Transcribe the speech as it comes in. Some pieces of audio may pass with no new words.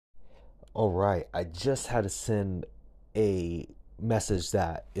All right, I just had to send a message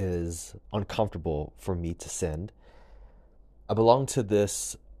that is uncomfortable for me to send. I belong to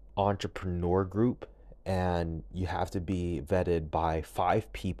this entrepreneur group, and you have to be vetted by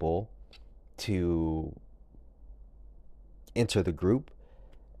 5 people to enter the group.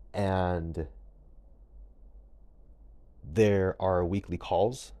 And there are weekly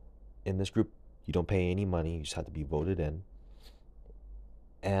calls in this group. You don't pay any money, you just have to be voted in.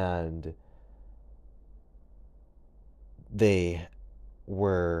 And they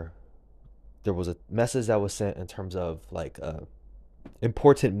were there was a message that was sent in terms of like a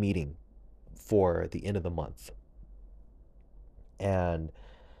important meeting for the end of the month. And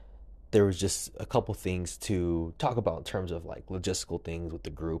there was just a couple things to talk about in terms of like logistical things with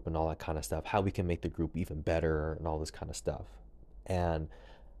the group and all that kind of stuff, how we can make the group even better and all this kind of stuff. And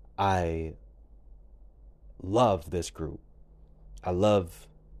I love this group. I love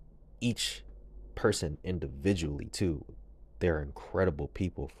each person individually too. They're incredible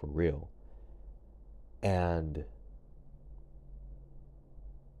people for real. And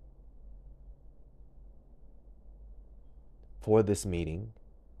for this meeting,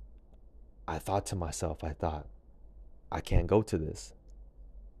 I thought to myself, I can't go to this.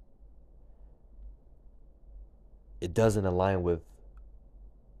 It doesn't align with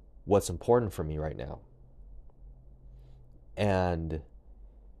what's important for me right now. And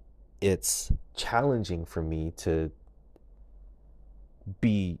it's challenging for me to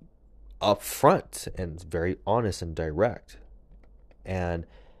be upfront and very honest and direct. And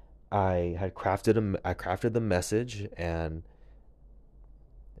I crafted the message, and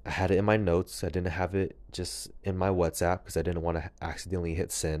I had it in my notes. I didn't have it just in my WhatsApp because I didn't want to accidentally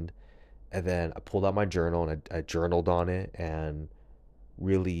hit send. And then I pulled out my journal and I journaled on it and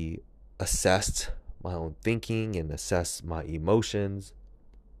really assessed my own thinking and assessed my emotions.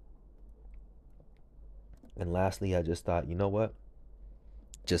 And lastly, I just thought, you know what?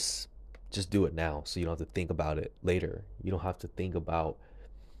 Just just do it now so you don't have to think about it later. You don't have to think about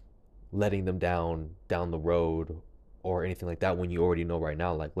letting them down the road or anything like that when you already know right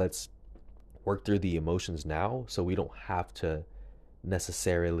now. Like, let's work through the emotions now so we don't have to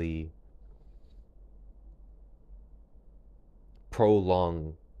necessarily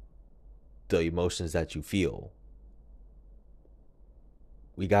prolong the emotions that you feel.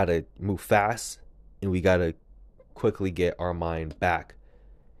 We got to move fast, and we got to quickly get our mind back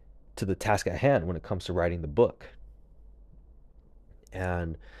to the task at hand when it comes to writing the book.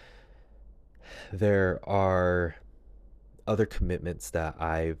 And there are other commitments that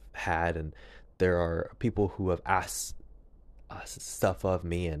I've had, and there are people who have asked stuff of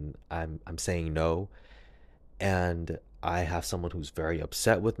me, and I'm saying no. And I have someone who's very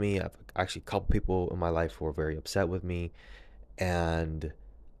upset with me. I've actually a couple people in my life who are very upset with me, and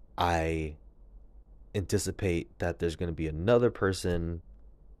I anticipate that there's going to be another person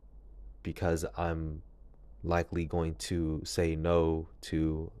because I'm likely going to say no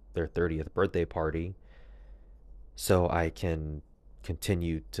to their 30th birthday party so I can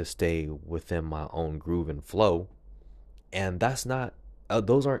continue to stay within my own groove and flow. And that's not,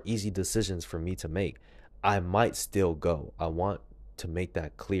 those aren't easy decisions for me to make. I might still go. I want to make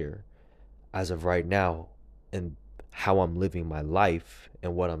that clear. As of right now, and how I'm living my life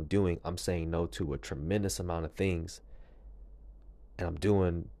and what I'm doing, I'm saying no to a tremendous amount of things. And I'm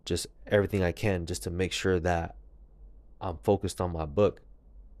doing just everything I can just to make sure that I'm focused on my book.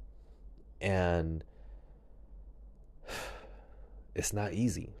 And it's not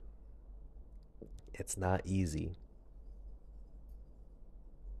easy. It's not easy.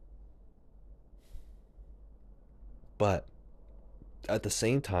 But at the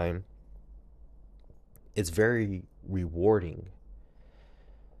same time, it's very rewarding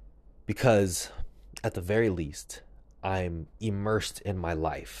because, at the very least, I'm immersed in my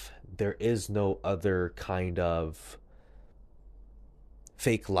life. There is no other kind of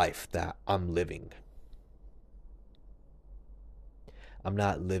fake life that I'm living. I'm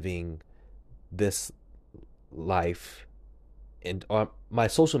not living this life, and my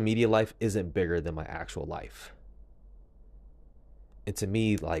social media life isn't bigger than my actual life. And to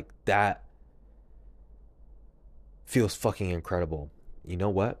me, like, that feels fucking incredible. You know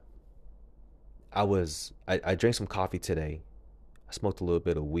what? I drank some coffee today. I smoked a little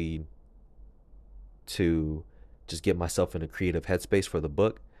bit of weed to just get myself in a creative headspace for the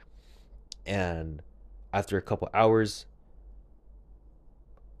book. And after a couple hours,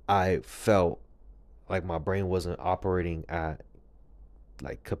 I felt like my brain wasn't operating at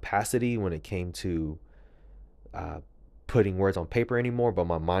like capacity when it came to uh, putting words on paper anymore, but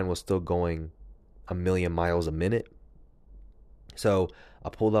my mind was still going a million miles a minute. So I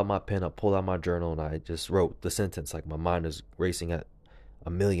pulled out my pen, I pulled out my journal, and I just wrote the sentence. Like my mind is racing at a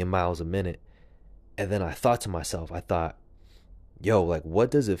million miles a minute. And then I thought to myself, I thought, yo, like,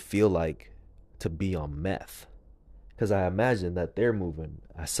 what does it feel like to be on meth? Because I imagine that they're moving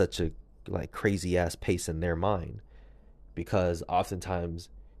at such a like crazy ass pace in their mind. Because oftentimes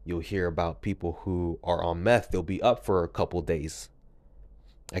you'll hear about people who are on meth, they'll be up for a couple days.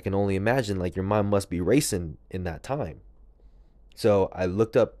 I can only imagine like your mind must be racing in that time. So I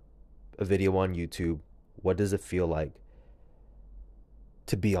looked up a video on YouTube. What does it feel like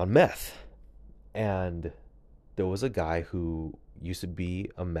to be on meth? And there was a guy who used to be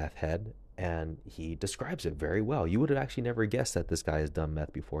a meth head, and he describes it very well. You would have actually never guessed that this guy has done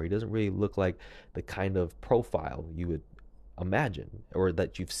meth before. He doesn't really look like the kind of profile you would imagine or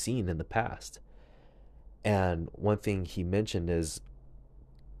that you've seen in the past. And one thing he mentioned is,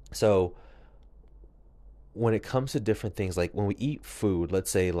 so when it comes to different things, like when we eat food, let's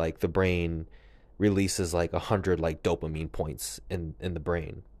say like the brain releases like 100 like dopamine points in the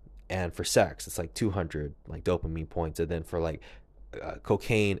brain, and for sex it's like 200 like dopamine points, and then for like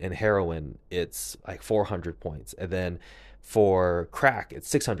cocaine and heroin it's like 400 points, and then for crack it's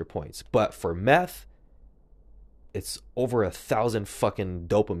 600 points, but for meth it's over 1,000 fucking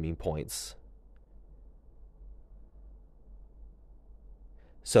dopamine points.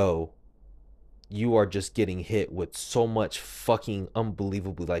 So you are just getting hit with so much fucking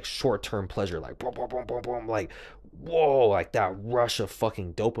unbelievably like short-term pleasure, like boom, boom, boom, boom, boom, like whoa, like that rush of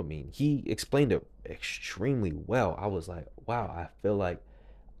fucking dopamine. He explained it extremely well. I was like, wow, I feel like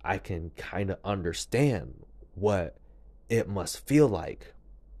I can kind of understand what it must feel like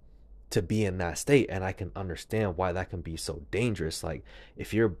to be in that state, and I can understand why that can be so dangerous. Like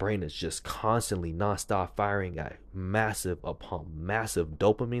if your brain is just constantly nonstop firing at massive upon massive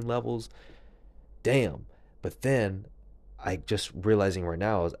dopamine levels, damn. But then I just realizing right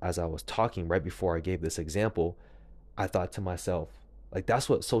now, as I was talking right before I gave this example, I thought to myself, like that's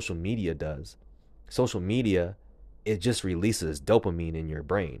what social media does. Social media, it just releases dopamine in your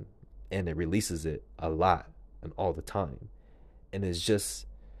brain, and it releases it a lot and all the time. And it's just,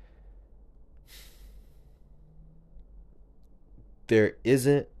 there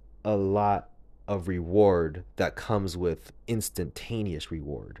isn't a lot of reward that comes with instantaneous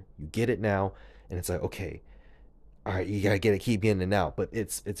reward. You get it now, and it's like, okay, all right, you gotta get it, keep getting it now. But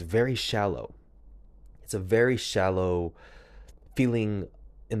it's very shallow. It's a very shallow feeling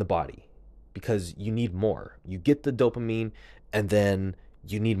in the body because you need more. You get the dopamine, and then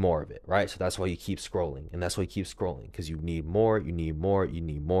you need more of it, right? So that's why you keep scrolling, and that's why you keep scrolling, because you need more, you need more, you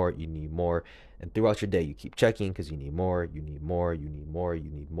need more, you need more. And throughout your day you keep checking because you need more, you need more, you need more, you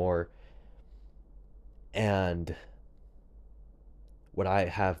need more. And what I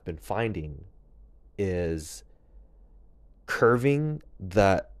have been finding is curving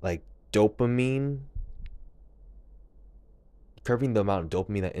that like dopamine, curving the amount of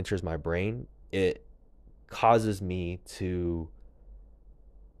dopamine that enters my brain, it causes me to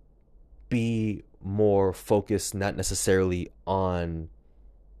be more focused, not necessarily on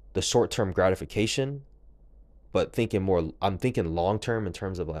the short-term gratification, but thinking more, I'm thinking long-term in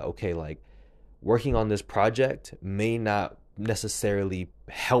terms of like, okay, like working on this project may not necessarily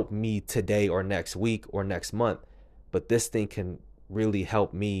help me today or next week or next month, but this thing can really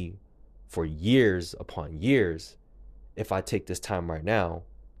help me for years upon years if I take this time right now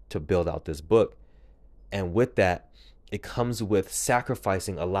to build out this book. And with that, it comes with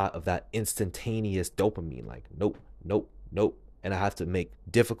sacrificing a lot of that instantaneous dopamine. Like, nope, nope, nope. And I have to make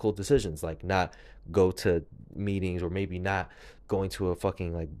difficult decisions, like not go to meetings, or maybe not going to a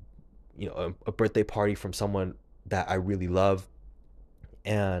fucking like, a birthday party from someone that I really love.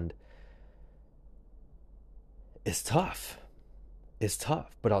 And it's tough. It's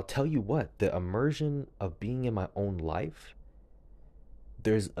tough. But I'll tell you what, the immersion of being in my own life,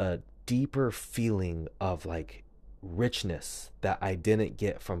 there's a deeper feeling of like richness that I didn't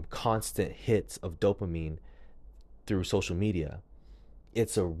get from constant hits of dopamine through social media.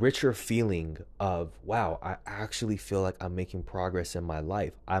 It's a richer feeling of, wow, I actually feel like I'm making progress in my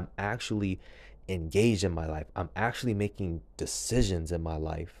life. I'm actually engaged in my life. I'm actually making decisions in my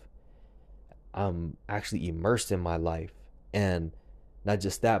life. I'm actually immersed in my life. And not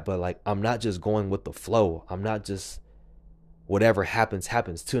just that, but like I'm not just going with the flow. I'm not just whatever happens,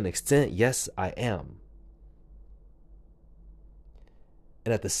 happens. To an extent, yes, I am.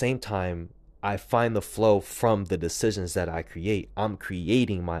 And at the same time, I find the flow from the decisions that I create. I'm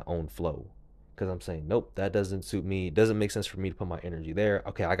creating my own flow because I'm saying, nope, that doesn't suit me. It doesn't make sense for me to put my energy there.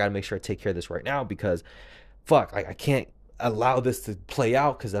 Okay, I got to make sure I take care of this right now because fuck, I can't allow this to play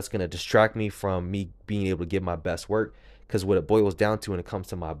out because that's going to distract me from me being able to give my best work. Because what it boils down to when it comes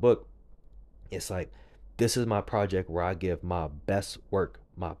to my book, it's like, this is my project where I give my best work,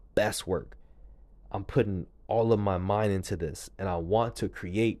 my best work. I'm putting all of my mind into this, and I want to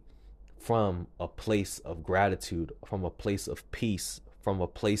create from a place of gratitude, from a place of peace, from a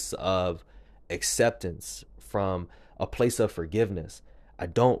place of acceptance, from a place of forgiveness. I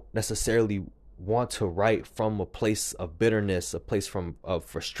don't necessarily want to write from a place of bitterness, a place of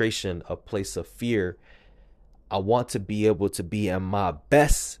frustration, a place of fear. I want to be able to be in my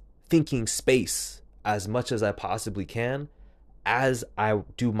best thinking space as much as I possibly can as I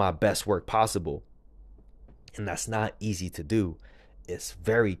do my best work possible. And that's not easy to do. It's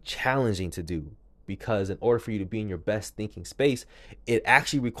very challenging to do, because in order for you to be in your best thinking space, it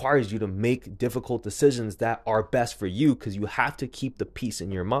actually requires you to make difficult decisions that are best for you, because you have to keep the peace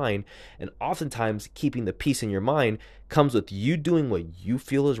in your mind. And oftentimes, keeping the peace in your mind comes with you doing what you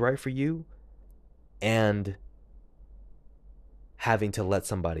feel is right for you and having to let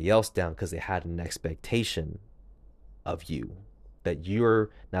somebody else down because they had an expectation of you that you're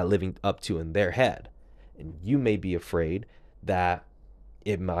not living up to in their head. And you may be afraid that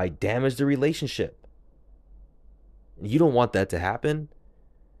it might damage the relationship. You don't want that to happen,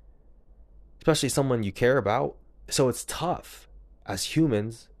 especially someone you care about. So it's tough. As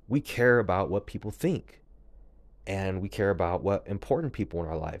humans, we care about what people think, and we care about what important people in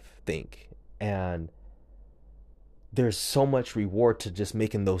our life think. And there's so much reward to just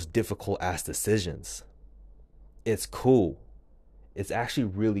making those difficult ass decisions. It's cool. It's actually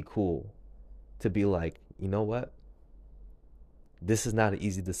really cool to be like, you know what? This is not an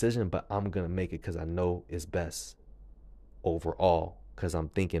easy decision, but I'm going to make it because I know it's best overall, because I'm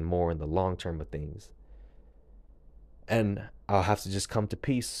thinking more in the long term of things. And I'll have to just come to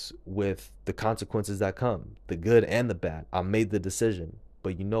peace with the consequences that come, the good and the bad. I made the decision,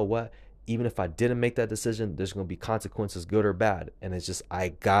 but you know what? Even if I didn't make that decision, there's going to be consequences, good or bad. And it's just, I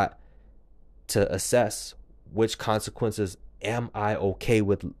got to assess which consequences am I okay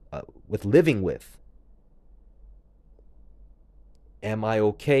with living with. Am I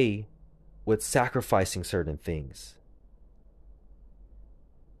okay with sacrificing certain things?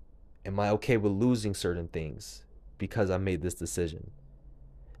 Am I okay with losing certain things because I made this decision?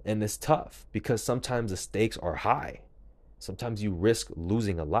 And it's tough because sometimes the stakes are high. Sometimes you risk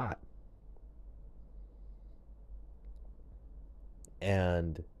losing a lot.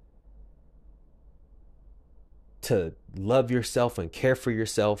 And to love yourself and care for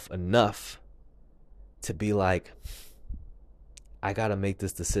yourself enough to be like, I gotta make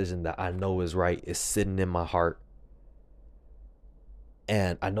this decision that I know is right, is sitting in my heart.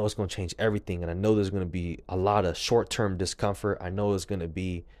 And I know it's gonna change everything. And I know there's gonna be a lot of short-term discomfort. I know it's gonna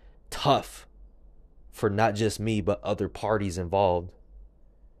be tough for not just me, but other parties involved.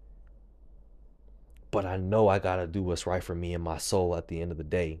 But I know I gotta do what's right for me and my soul at the end of the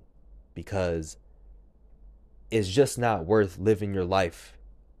day, because it's just not worth living your life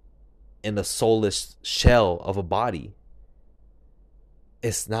in the soulless shell of a body.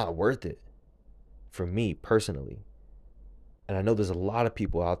 It's not worth it for me personally. And I know there's a lot of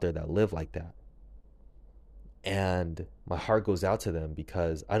people out there that live like that. And my heart goes out to them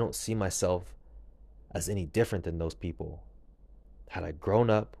because I don't see myself as any different than those people. Had I grown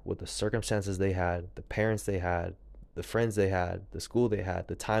up with the circumstances they had, the parents they had, the friends they had, the school they had,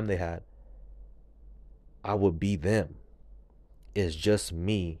 the time they had, I would be them. It's just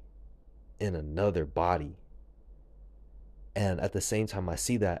me in another body. And at the same time, I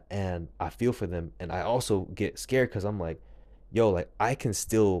see that and I feel for them. And I also get scared because I'm like, yo, like I can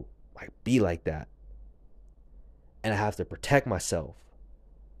still like be like that. And I have to protect myself.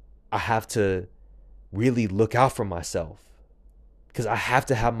 I have to really look out for myself because I have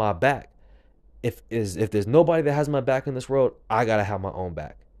to have my back. If there's nobody that has my back in this world, I gotta have my own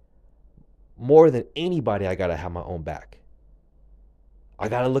back. More than anybody, I gotta have my own back. I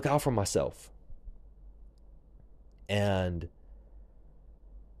gotta look out for myself. And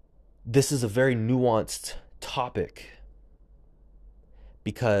this is a very nuanced topic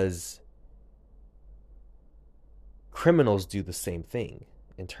because criminals do the same thing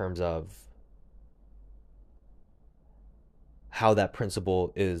in terms of how that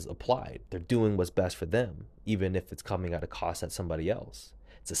principle is applied. They're doing what's best for them, even if it's coming at a cost at somebody else.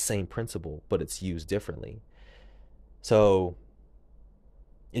 It's the same principle, but it's used differently. So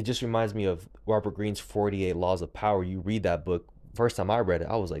it just reminds me of Robert Greene's 48 Laws of Power. You read that book, first time I read it,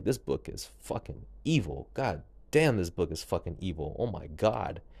 I was like, this book is fucking evil. God damn, this book is fucking evil. Oh my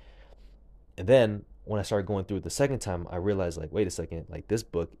God. And then when I started going through it the second time, I realized, like, wait a second, like this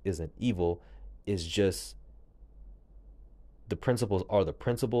book isn't evil. It's just the principles are the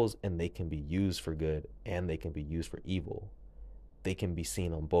principles, and they can be used for good and they can be used for evil. They can be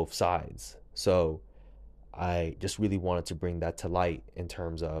seen on both sides. So I just really wanted to bring that to light in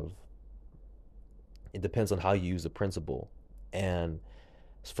terms of it depends on how you use the principle. And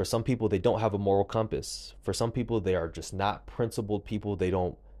for some people, they don't have a moral compass. For some people, they are just not principled people. They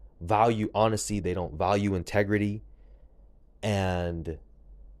don't value honesty, they don't value integrity. And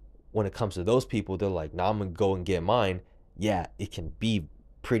when it comes to those people, they're like, nah, I'm gonna go and get mine. Yeah, it can be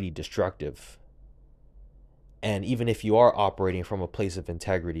pretty destructive. And even if you are operating from a place of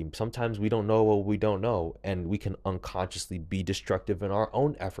integrity, sometimes we don't know what we don't know, and we can unconsciously be destructive in our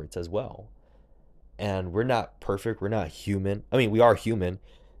own efforts as well. And we're not perfect, we're not human. I mean, we are human.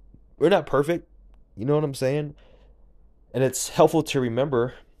 We're not perfect. You know what I'm saying? And it's helpful to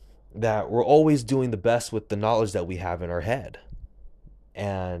remember that we're always doing the best with the knowledge that we have in our head.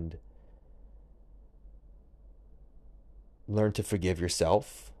 And learn to forgive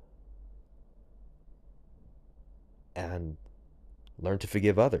yourself and learn to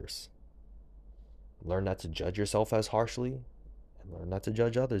forgive others. Learn not to judge yourself as harshly and learn not to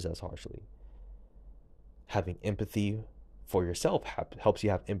judge others as harshly. Having empathy for yourself helps you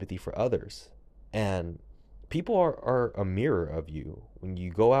have empathy for others. And people are a mirror of you. When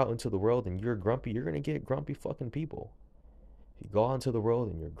you go out into the world and you're grumpy, you're going to get grumpy fucking people. If you go out into the world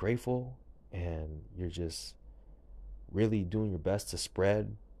and you're grateful and you're just really doing your best to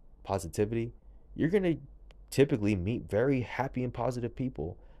spread positivity, you're going to typically meet very happy and positive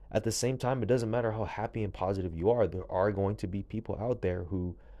people. At the same time, it doesn't matter how happy and positive you are, there are going to be people out there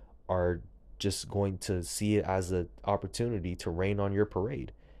who are just going to see it as an opportunity to rain on your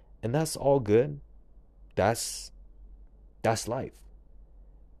parade. And that's all good. That's life.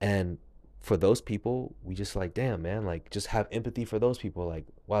 And for those people, we just like, damn, man, like just have empathy for those people. Like,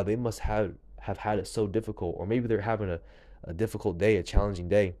 wow, they must have had it so difficult, or maybe they're having a difficult day, a challenging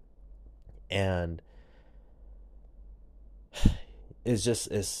day. And it's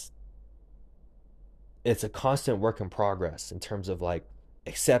a constant work in progress in terms of like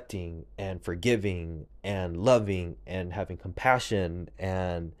accepting and forgiving and loving and having compassion.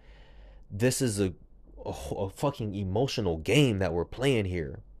 And this is a fucking emotional game that we're playing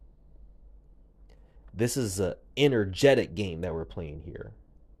here. This is an energetic game that we're playing here.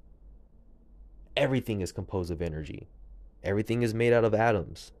 Everything is composed of energy. Everything is made out of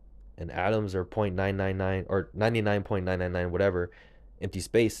atoms. And atoms are 0.999 or 99.999 whatever empty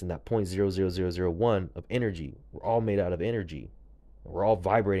space, and that 0.00001 of energy. We're all made out of energy. We're all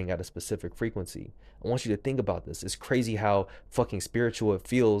vibrating at a specific frequency. I want you to think about this. It's crazy how fucking spiritual it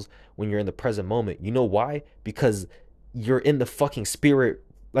feels when you're in the present moment. You know why? Because you're in the fucking spirit.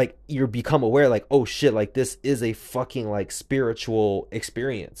 Like, you become aware, like, oh shit, like this is a fucking like spiritual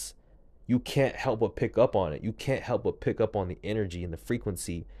experience. You can't help but pick up on it. You can't help but pick up on the energy and the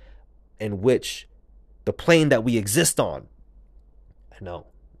frequency in which the plane that we exist on.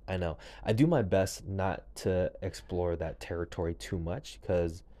 I know. I do my best not to explore that territory too much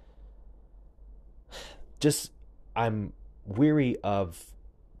because just I'm weary of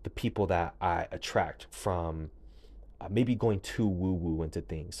the people that I attract from maybe going too woo woo into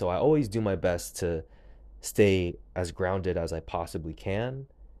things. So I always do my best to stay as grounded as I possibly can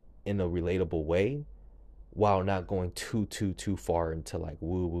in a relatable way while not going too far into like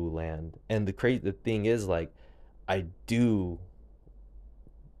woo woo land. And the thing is, like, I do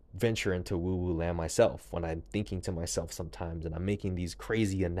venture into woo woo land myself when I'm thinking to myself sometimes, and I'm making these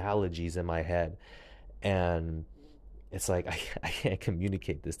crazy analogies in my head, and it's like I can't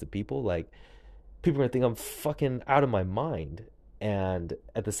communicate this to people. Like, people are gonna think I'm fucking out of my mind. And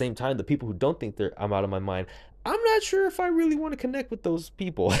at the same time, the people who don't think I'm out of my mind, I'm not sure if I really want to connect with those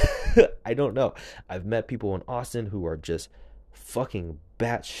people. I don't know. I've met people in Austin who are just fucking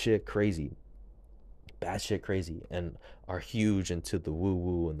batshit crazy, and are huge into the woo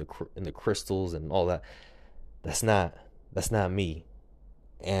woo and the crystals and all that. That's not me,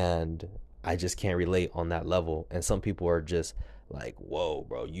 and I just can't relate on that level. And some people are just like, whoa,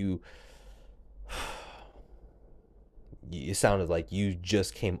 bro, it sounded like you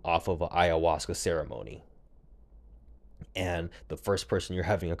just came off of an ayahuasca ceremony, and the first person you're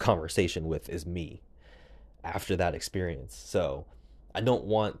having a conversation with is me after that experience. So I don't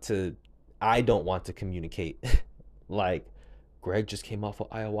want to communicate like Greg just came off an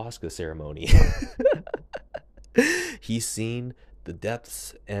ayahuasca ceremony. He's seen the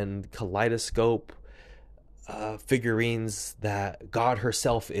depths and kaleidoscope figurines that God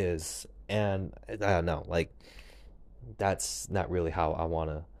herself is. And I don't know, like, that's not really how I want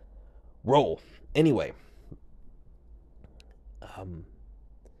to roll. Anyway,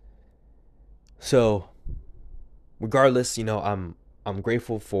 so regardless, I'm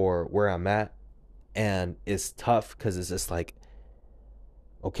grateful for where I'm at, and it's tough because it's just like,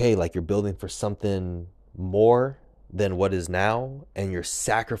 okay, like you're building for something more than what is now, and you're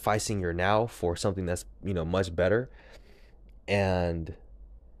sacrificing your now for something that's, much better. And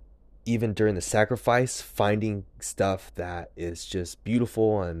even during the sacrifice, finding stuff that is just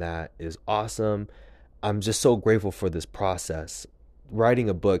beautiful and that is awesome. I'm just so grateful for this process. Writing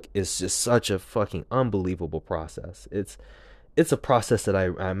a book is just such a fucking unbelievable process. It's a process that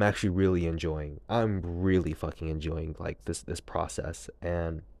I'm actually really enjoying. I'm really fucking enjoying like this process.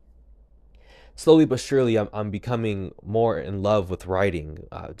 And slowly but surely I'm becoming more in love with writing.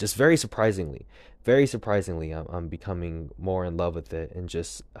 Just very surprisingly, I'm becoming more in love with it, and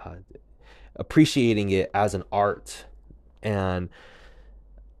just appreciating it as an art, and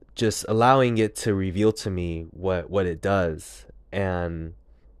just allowing it to reveal to me what it does. And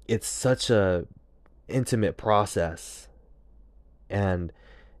it's such a intimate process, and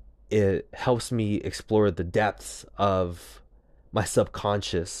it helps me explore the depths of my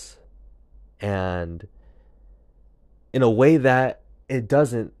subconscious, and in a way that it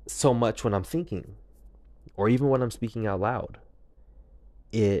doesn't so much when I'm thinking, or even when I'm speaking out loud.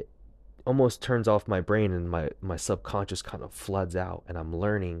 It almost turns off my brain, and my subconscious kind of floods out, and I'm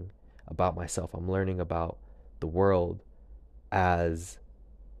learning about myself. I'm learning about the world as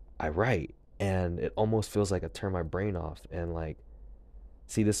I write. And it almost feels like I turn my brain off and like,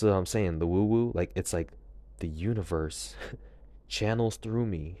 see, this is what I'm saying. The woo woo, like it's like the universe channels through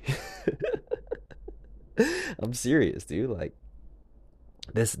me. I'm serious, dude. Like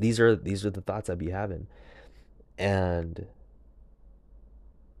these are the thoughts I be having. And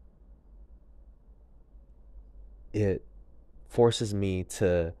it forces me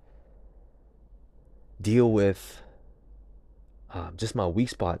to deal with just my weak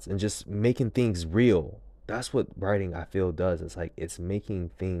spots, and just making things real. That's what writing, I feel, does. It's like it's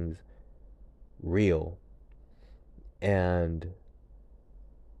making things real. And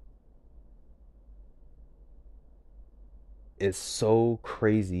it's so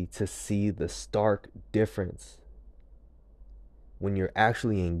crazy to see the stark difference when you're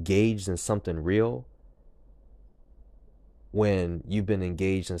actually engaged in something real, when you've been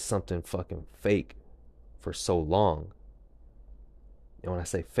engaged in something fucking fake for so long. And when I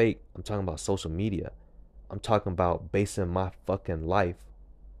say fake, I'm talking about social media. I'm talking about basing my fucking life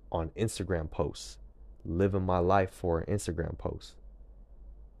on Instagram posts, living my life for an Instagram post.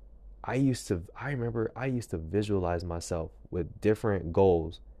 I remember I used to visualize myself with different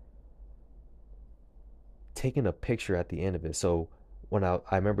goals, taking a picture at the end of it. So when I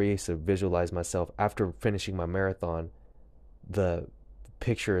remember I used to visualize myself after finishing my marathon, the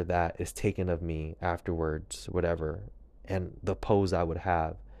picture that is taken of me afterwards, whatever, and the pose I would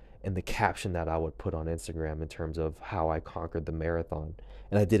have, and the caption that I would put on Instagram in terms of how I conquered the marathon.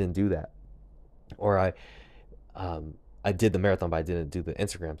 And I didn't do that. Or um, I did the marathon, but I didn't do the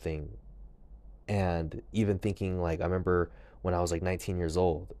Instagram thing. And even thinking, like, I remember when I was like 19 years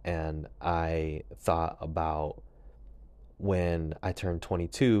old, and I thought about when I turned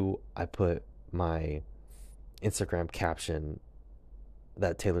 22, I put my Instagram caption,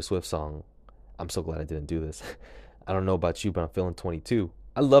 that Taylor Swift song. I'm so glad I didn't do this. I don't know about you, but I'm feeling 22.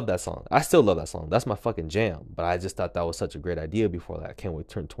 I love that song. I still love that song. That's my fucking jam. But I just thought that was such a great idea before that. I can't wait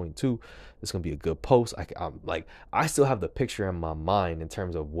to turn 22. It's gonna be a good post. I'm like, I still have the picture in my mind in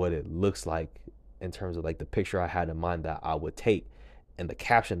terms of what it looks like, in terms of like the picture I had in mind that I would take, and the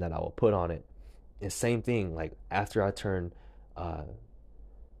caption that I would put on it. And same thing, like after I turned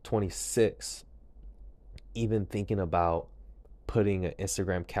 26, even thinking about putting an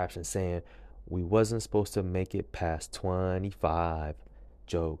Instagram caption saying, "We wasn't supposed to make it past 25.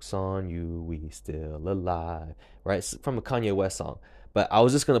 Jokes on you, we still alive." Right? It's from a Kanye West song. But I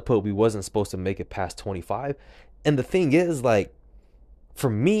was just going to put, "We wasn't supposed to make it past 25." And the thing is, like, for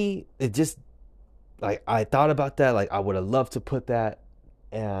me, it just, like, I thought about that. Like, I would have loved to put that.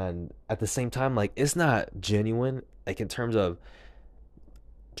 And at the same time, like, it's not genuine. Like, in terms of,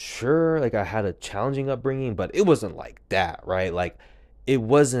 sure, like I had a challenging upbringing, but it wasn't like that, right? Like it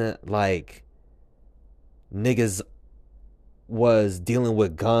wasn't like niggas was dealing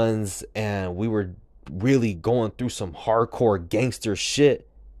with guns and we were really going through some hardcore gangster shit.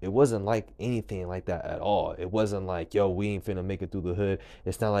 It wasn't like anything like that at all. It wasn't like, yo, we ain't finna make it through the hood.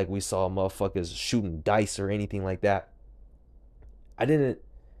 It's not like we saw motherfuckers shooting dice or anything like that. I didn't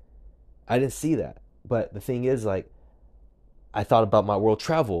I didn't see that. But the thing is, like, I thought about my world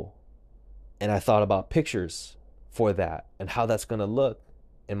travel, and I thought about pictures for that and how that's gonna look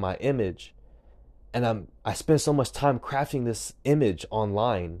in my image. And I spent so much time crafting this image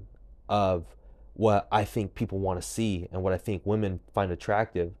online of what I think people want to see and what I think women find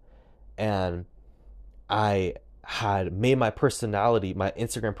attractive. And I had made my personality, my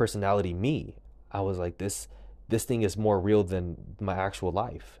Instagram personality, me. I was like, this thing is more real than my actual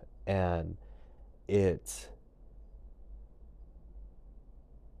life. And it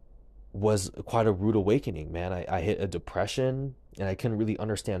was quite a rude awakening, man. I hit a depression and I couldn't really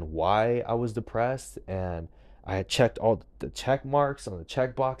understand why I was depressed. And I had checked all the check marks on the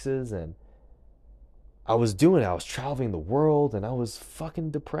check boxes, and I was doing it. I was traveling the world and I was fucking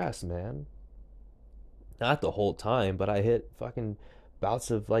depressed, man. Not the whole time, but I hit fucking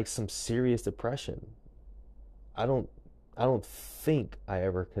bouts of like some serious depression. I don't I don't think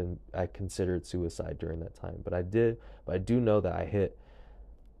I considered suicide during that time, but I did. But I do know that I hit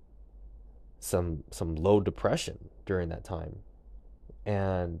some low depression during that time.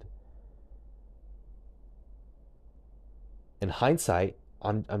 And in hindsight,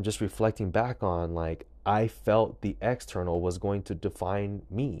 I'm just reflecting back on, like, I felt the external was going to define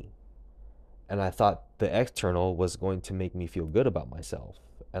me. And I thought the external was going to make me feel good about myself.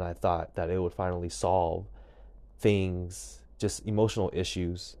 And I thought that it would finally solve things, just emotional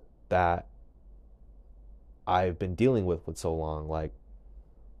issues that I've been dealing with so long, like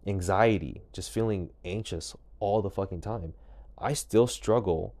anxiety, just feeling anxious all the fucking time. I still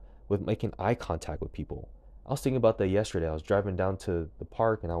struggle with making eye contact with people. I was thinking about that yesterday. I was driving down to the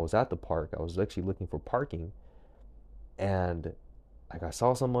park and I was at the park. I was actually looking for parking, and like I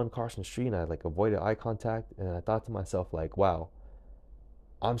saw someone crossing the street and I like avoided eye contact, and I thought to myself, like, wow,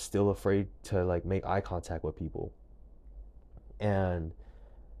 I'm still afraid to like make eye contact with people. And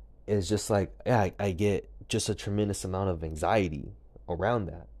it's just like, yeah, I get just a tremendous amount of anxiety around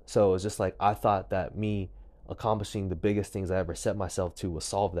that. So it's just like I thought that me accomplishing the biggest things I ever set myself to would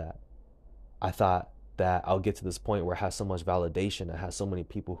solve that. I thought that I'll get to this point where I have so much validation, I have so many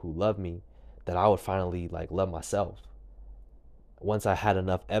people who love me, that I would finally like love myself. Once I had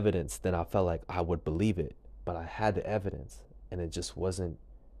enough evidence, then I felt like I would believe it. But I had the evidence and it just wasn't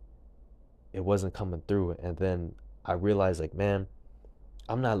coming through. And then I realized, like, man,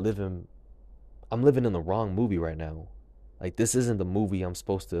 I'm not living I'm living in the wrong movie right now. Like, this isn't the movie I'm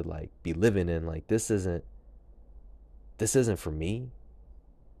supposed to like be living in. Like, this isn't for me.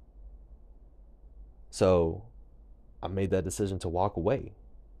 So I made that decision to walk away.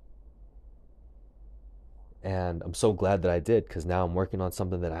 And I'm so glad that I did, because now I'm working on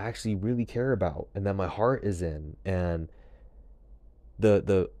something that I actually really care about and that my heart is in. And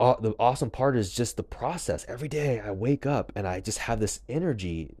the awesome part is just the process. Every day I wake up and I just have this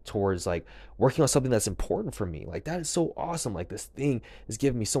energy towards like working on something that's important for me. Like, that is so awesome. Like, this thing is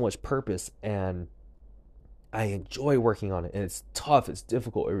giving me so much purpose, and I enjoy working on it. And it's tough, it's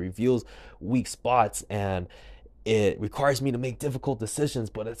difficult, it reveals weak spots, and it requires me to make difficult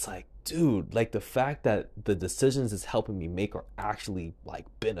decisions. But it's like, dude, like, the fact that the decisions it's helping me make are actually like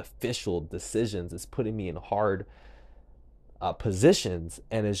beneficial decisions, it's putting me in hard positions,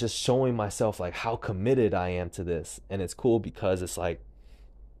 and it's just showing myself like how committed I am to this. And it's cool because it's like,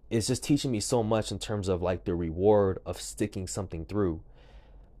 it's just teaching me so much in terms of like the reward of sticking something through.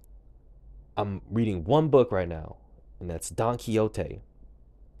 I'm reading one book right now, and that's Don Quixote.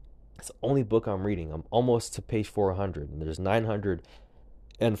 It's the only book I'm reading. I'm almost to page 400, and there's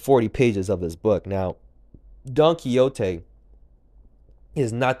 940 pages of this book. Now, Don Quixote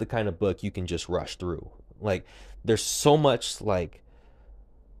is not the kind of book you can just rush through. Like, there's so much like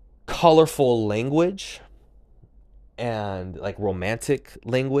colorful language and like romantic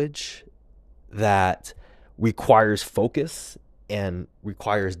language that requires focus and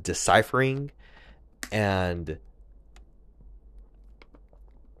requires deciphering. And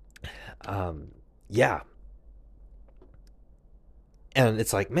yeah, and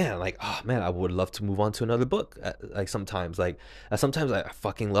it's like, man, like, oh man, I would love to move on to another book. Like, sometimes I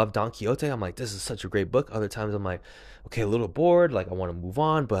fucking love Don Quixote. I'm like, this is such a great book. Other times I'm like, okay, a little bored, like I want to move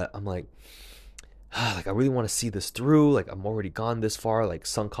on. But I'm like, like, I really want to see this through. Like, I'm already gone this far, like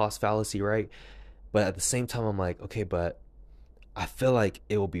sunk cost fallacy, right? But at the same time, I'm like, okay, but I feel like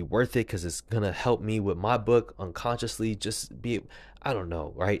it will be worth it because it's gonna help me with my book unconsciously. Just be, I don't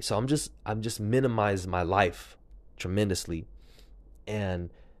know, right? So I'm just minimizing my life tremendously, and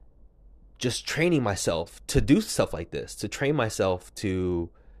just training myself to do stuff like this, to train myself to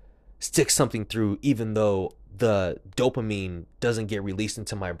stick something through, even though the dopamine doesn't get released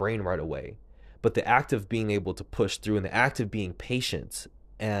into my brain right away. But the act of being able to push through, and the act of being patient,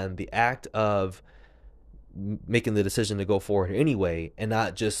 and the act of making the decision to go forward anyway and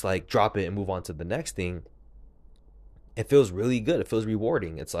not just like drop it and move on to the next thing, it feels really good. It feels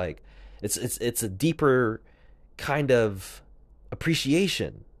rewarding. It's like it's a deeper kind of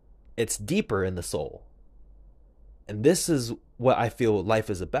appreciation It's deeper in the soul. And this is what I feel life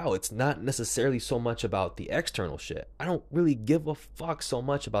is about. It's not necessarily so much about the external shit. I don't really give a fuck so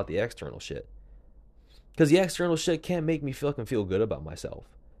much about the external shit. Because the external shit can't make me fucking feel good about myself.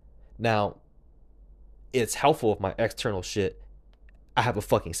 Now, it's helpful if my external shit, I have a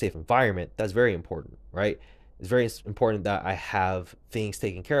fucking safe environment. That's very important, right? It's very important that I have things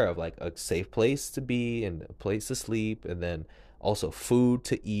taken care of, like a safe place to be and a place to sleep, and then also food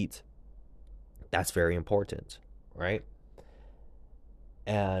to eat. That's very important, right?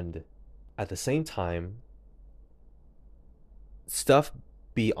 And at the same time, stuff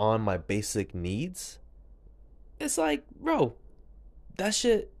beyond my basic needs, it's like, bro, that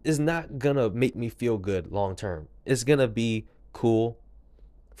shit is not gonna make me feel good long term. It's gonna be cool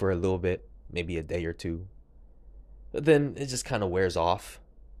for a little bit, maybe a day or two, but then it just kind of wears off.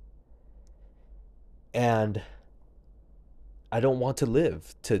 And I don't want to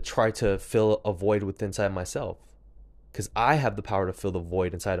live to try to fill a void within inside myself, because I have the power to fill the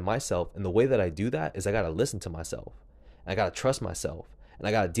void inside of myself. And the way that I do that is I got to listen to myself. And I got to trust myself. And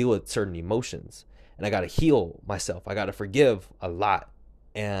I got to deal with certain emotions. And I got to heal myself. I got to forgive a lot.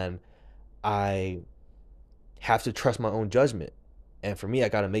 And I have to trust my own judgment. And for me, I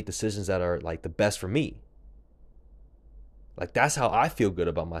got to make decisions that are like the best for me. Like, that's how I feel good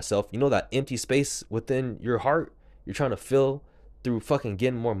about myself. You know, that empty space within your heart you're trying to fill through fucking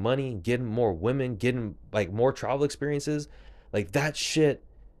getting more money, getting more women, getting like more travel experiences. Like, that shit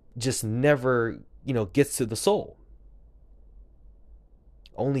just never, gets to the soul.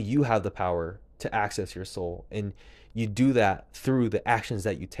 Only you have the power to access your soul. And you do that through the actions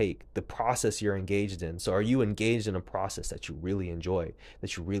that you take, the process you're engaged in. So are you engaged in a process that you really enjoy,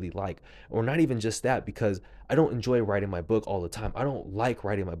 that you really like? Or not even just that, because I don't enjoy writing my book all the time. I don't like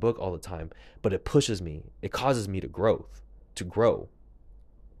writing my book all the time, but it pushes me. It causes me to grow.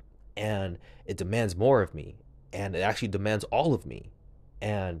 And it demands more of me. And it actually demands all of me.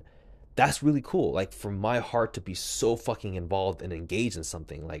 And that's really cool. Like, for my heart to be so fucking involved and engaged in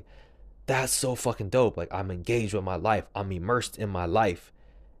something, like, that's so fucking dope. Like, I'm engaged with my life. I'm immersed in my life.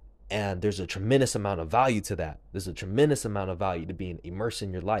 And there's a tremendous amount of value to that. There's a tremendous amount of value to being immersed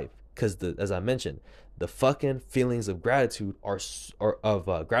in your life. Because, as I mentioned, the fucking feelings of gratitude or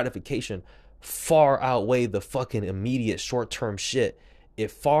of gratification far outweigh the fucking immediate short-term shit.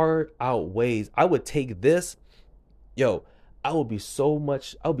 It far outweighs. I would take this. Yo, I would be so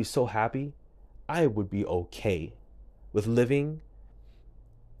happy. I would be okay with living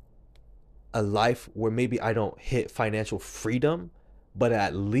a life where maybe I don't hit financial freedom, but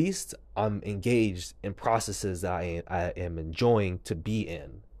at least I'm engaged in processes that I am enjoying to be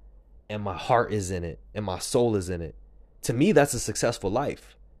in, and my heart is in it, and my soul is in it. To me, that's a successful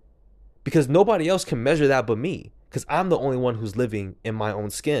life, because nobody else can measure that but me, because I'm the only one who's living in my own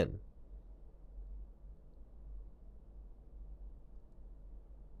skin.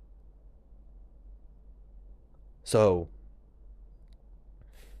 So,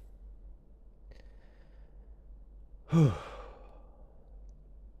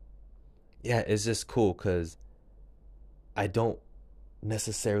 yeah, it's just cool because I don't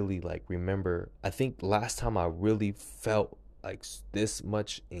necessarily like remember. I think last time I really felt like this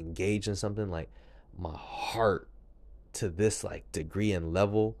much engaged in something, like my heart to this like degree and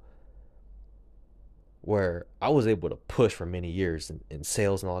level, where I was able to push for many years in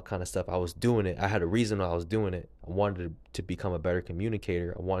sales and all that kind of stuff. I was doing it. I had a reason why I was doing it. I wanted to become a better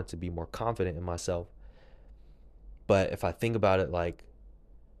communicator. I wanted to be more confident in myself. But if I think about it, like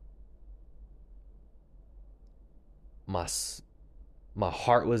my my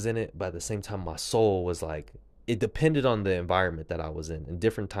heart was in it, but at the same time my soul was like, it depended on the environment that I was in. In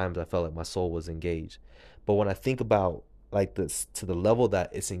different times I felt like my soul was engaged. But when I think about like this to the level that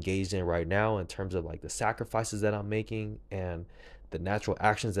it's engaged in right now, in terms of like the sacrifices that I'm making and the natural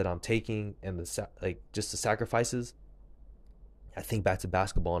actions that I'm taking and like just the sacrifices, I think back to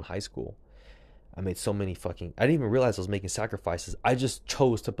basketball in high school. I made so many fucking, I didn't even realize I was making sacrifices. I just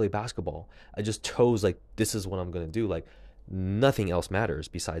chose to play basketball. I just chose, like, this is what I'm going to do. Like, nothing else matters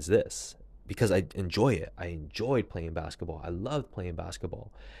besides this, because I enjoy it. I enjoyed playing basketball. I loved playing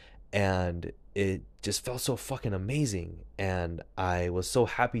basketball. And it just felt so fucking amazing. And I was so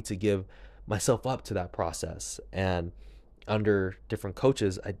happy to give myself up to that process. And under different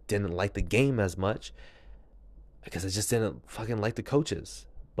coaches, I didn't like the game as much because I just didn't fucking like the coaches.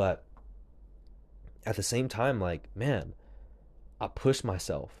 But at the same time, like, man, I pushed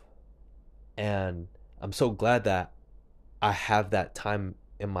myself. And I'm so glad that I have that time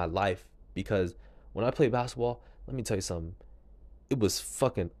in my life, because when I played basketball, let me tell you something, it was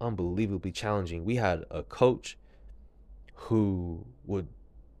fucking unbelievably challenging. We had a coach who would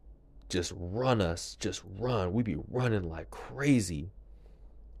just run us, just run. We'd be running like crazy.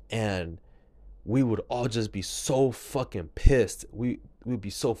 And we would all just be so fucking pissed. We'd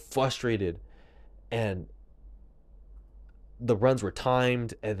be so frustrated. And the runs were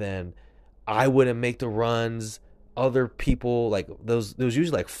timed, and then I wouldn't make the runs. Other people, like those, there was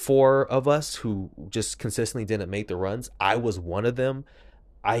usually like four of us who just consistently didn't make the runs. I was one of them.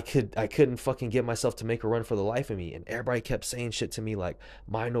 I couldn't fucking get myself to make a run for the life of me, and everybody kept saying shit to me like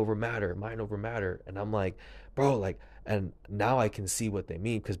mind over matter, mind over matter, and I'm like, bro, like, and now I can see what they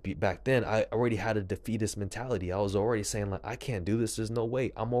mean, because back then I already had a defeatist mentality. I was already saying like, I can't do this. There's no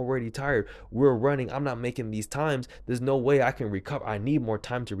way. I'm already tired. We're running. I'm not making these times. There's no way I can recover. I need more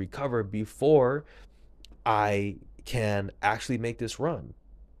time to recover before I can actually make this run.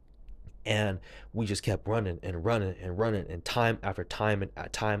 And we just kept running and running and running, and time after time and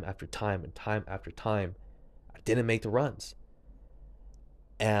time after time and time after time, I didn't make the runs.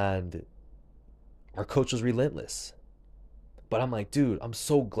 And our coach was relentless. But I'm like, dude, I'm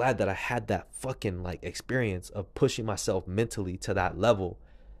so glad that I had that fucking like experience of pushing myself mentally to that level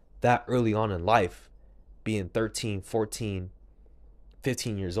that early on in life, being 13, 14,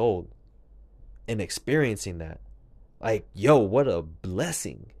 15 years old, and experiencing that. Like, yo, what a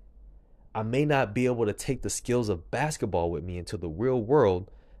blessing. I may not be able to take the skills of basketball with me into the real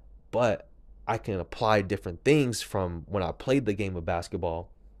world, but I can apply different things from when I played the game of basketball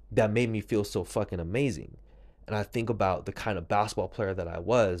that made me feel so fucking amazing. And I think about the kind of basketball player that I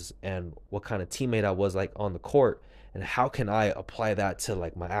was and what kind of teammate I was like on the court, and how can I apply that to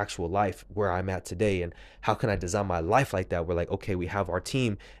like my actual life where I'm at today, and how can I design my life like that, where like, okay, we have our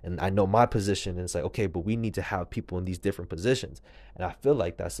team and I know my position, and it's like, okay, but we need to have people in these different positions. And I feel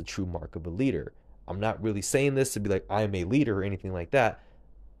like that's the true mark of a leader. I'm not really saying this to be like I'm a leader or anything like that.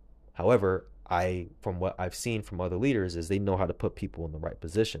 However, I, from what I've seen from other leaders, is they know how to put people in the right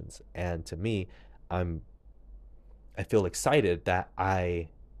positions. And to me, I'm I feel excited that I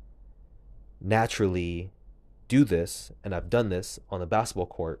naturally do this, and I've done this on the basketball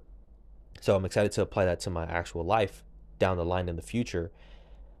court. So I'm excited to apply that to my actual life down the line in the future.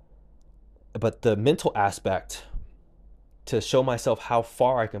 But the mental aspect, to show myself how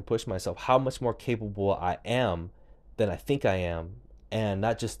far I can push myself, how much more capable I am than I think I am. And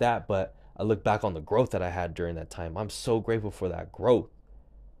not just that, but I look back on the growth that I had during that time. I'm so grateful for that growth.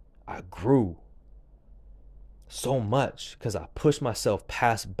 I grew so much because I pushed myself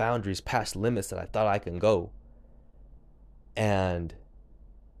past boundaries, past limits that I thought I can go. And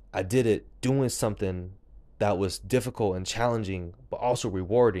I did it doing something that was difficult and challenging, but also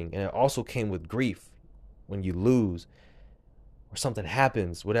rewarding. And it also came with grief when you lose or something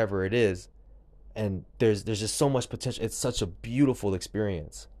happens, whatever it is. And there's just so much potential. It's such a beautiful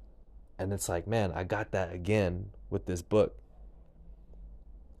experience. And it's like, man, I got that again with this book.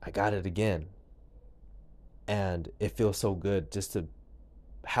 I got it again. And it feels so good just to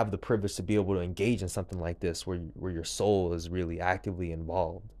have the privilege to be able to engage in something like this, where your soul is really actively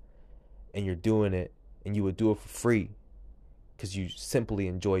involved, and you're doing it, and you would do it for free because you simply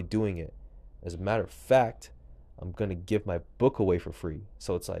enjoy doing it. As a matter of fact, I'm gonna give my book away for free.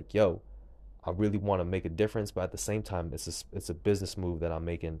 So it's like, yo, I really want to make a difference, but at the same time, it's a business move that I'm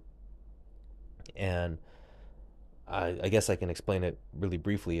making. And I guess I can explain it really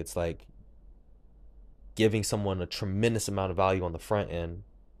briefly. It's like giving someone a tremendous amount of value on the front end,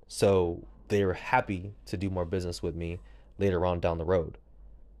 so they're happy to do more business with me later on down the road.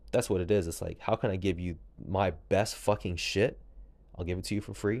 That's what it is. It's like, how can I give you my best fucking shit? I'll give it to you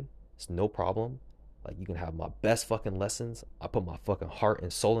for free. It's no problem. Like, you can have my best fucking lessons. I put my fucking heart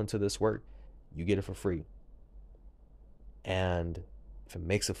and soul into this work. You get it for free. And if it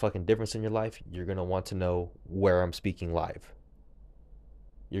makes a fucking difference in your life, you're going to want to know where I'm speaking live.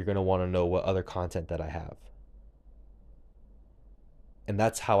 You're going to want to know what other content that I have. And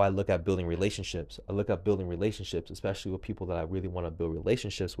that's how I look at building relationships. I look at building relationships, especially with people that I really want to build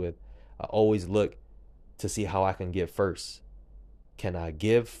relationships with. I always look to see how I can give first. Can I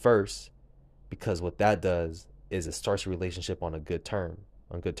give first? Because what that does is it starts a relationship on good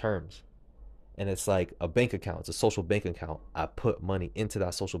terms. And it's like a bank account. It's a social bank account. I put money into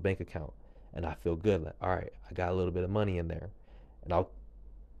that social bank account, and I feel good. Like, all right, I got a little bit of money in there, and I'll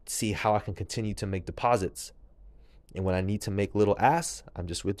see how I can continue to make deposits. And when I need to make little ass, I'm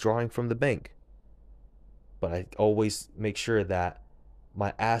just withdrawing from the bank. But I always make sure that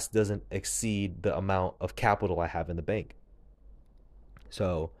my ass doesn't exceed the amount of capital I have in the bank.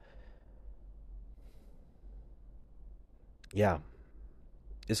 So, yeah,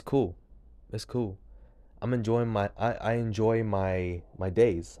 it's cool. It's cool. I'm enjoying I enjoy my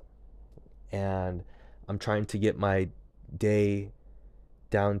days, and I'm trying to get my day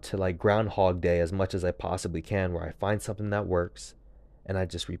down to like Groundhog Day as much as I possibly can, where I find something that works and I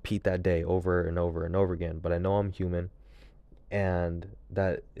just repeat that day over and over and over again. But I know I'm human, and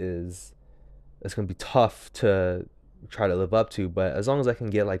it's gonna be tough to try to live up to. But as long as I can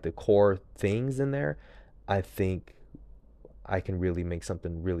get like the core things in there, I think I can really make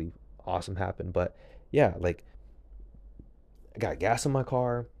something really awesome happen. But yeah, like I got gas in my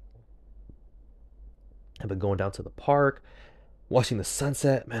car. I've been going down to the park, watching the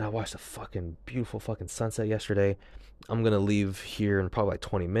sunset. Man, I watched a fucking beautiful fucking sunset yesterday. I'm gonna leave here in probably like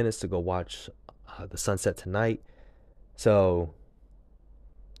 20 minutes to go watch the sunset tonight. So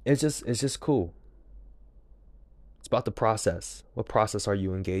it's just cool. It's about the process. What process are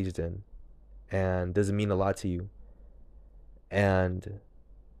you engaged in, and does it mean a lot to you? And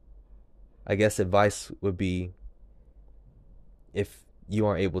I guess advice would be, if you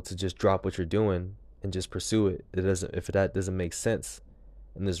aren't able to just drop what you're doing and just pursue it, it doesn't if that doesn't make sense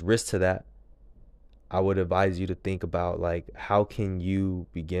and there's risk to that, I would advise you to think about like how can you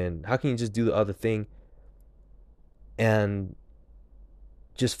just do the other thing and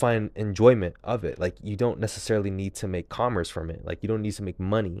just find enjoyment of it. Like you don't necessarily need to make commerce from it. Like you don't need to make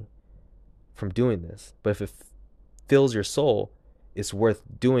money from doing this. But if it fills your soul, it's worth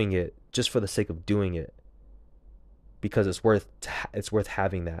doing it just for the sake of doing it, because it's worth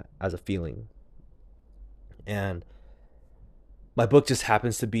having that as a feeling. And my book just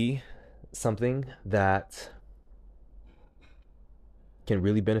happens to be something that can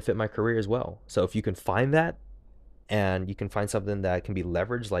really benefit my career as well. So if you can find that, and you can find something that can be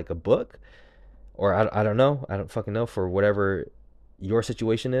leveraged like a book, or I don't know, I don't fucking know, for whatever your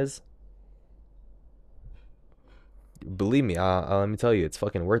situation is, believe me, let me tell you, it's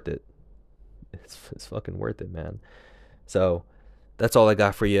fucking worth it. It's fucking worth it, man. So that's all I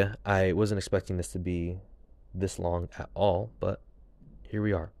got for you. I wasn't expecting this to be this long at all, but here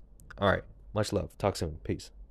we are. All right. Much love. Talk soon. Peace.